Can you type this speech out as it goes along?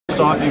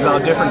talking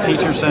about different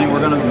teachers saying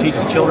we're going to teach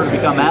the children to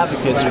become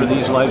advocates for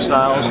these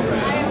lifestyles.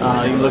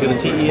 You look at the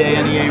TEA,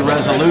 NEA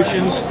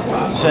resolutions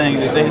saying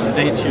that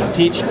they should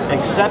teach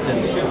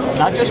acceptance,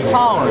 not just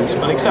tolerance,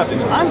 but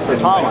acceptance. I'm for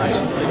tolerance.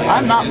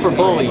 I'm not for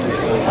bullying.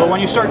 But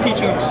when you start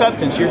teaching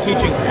acceptance, you're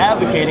teaching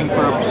advocating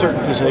for a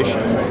certain position.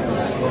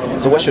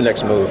 So what's your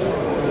next move?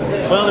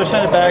 Well, they're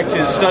sent it back to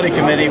the study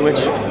committee, which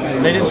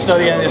they didn't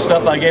study any of this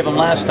stuff I gave them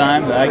last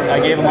time. I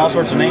gave them all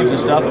sorts of names and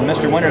stuff, and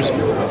Mr. Winters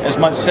as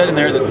much said in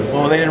there that,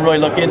 well, they didn't really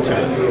look into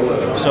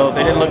it. So if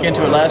they didn't look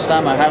into it last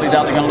time, I highly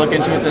doubt they're going to look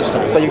into it this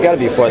time. So you've got to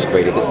be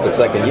frustrated. This is the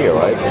second year,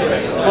 right?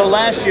 Well,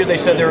 last year they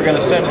said they were going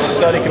to send it to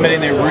study committee,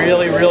 and they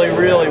really were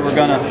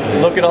going to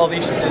look at all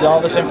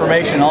this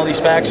information, all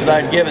these facts that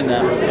I'd given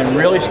them, and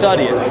really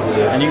study it.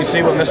 And you can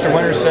see what Mr.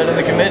 Winters said in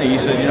the committee. He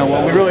said, you know,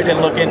 well, we really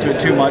didn't look into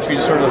it too much. We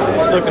just sort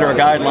of looked at our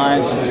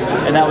guidelines,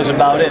 and that was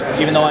about it.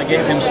 Even though I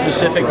gave him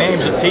specific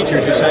names of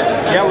teachers who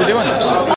said, yeah, we're doing this.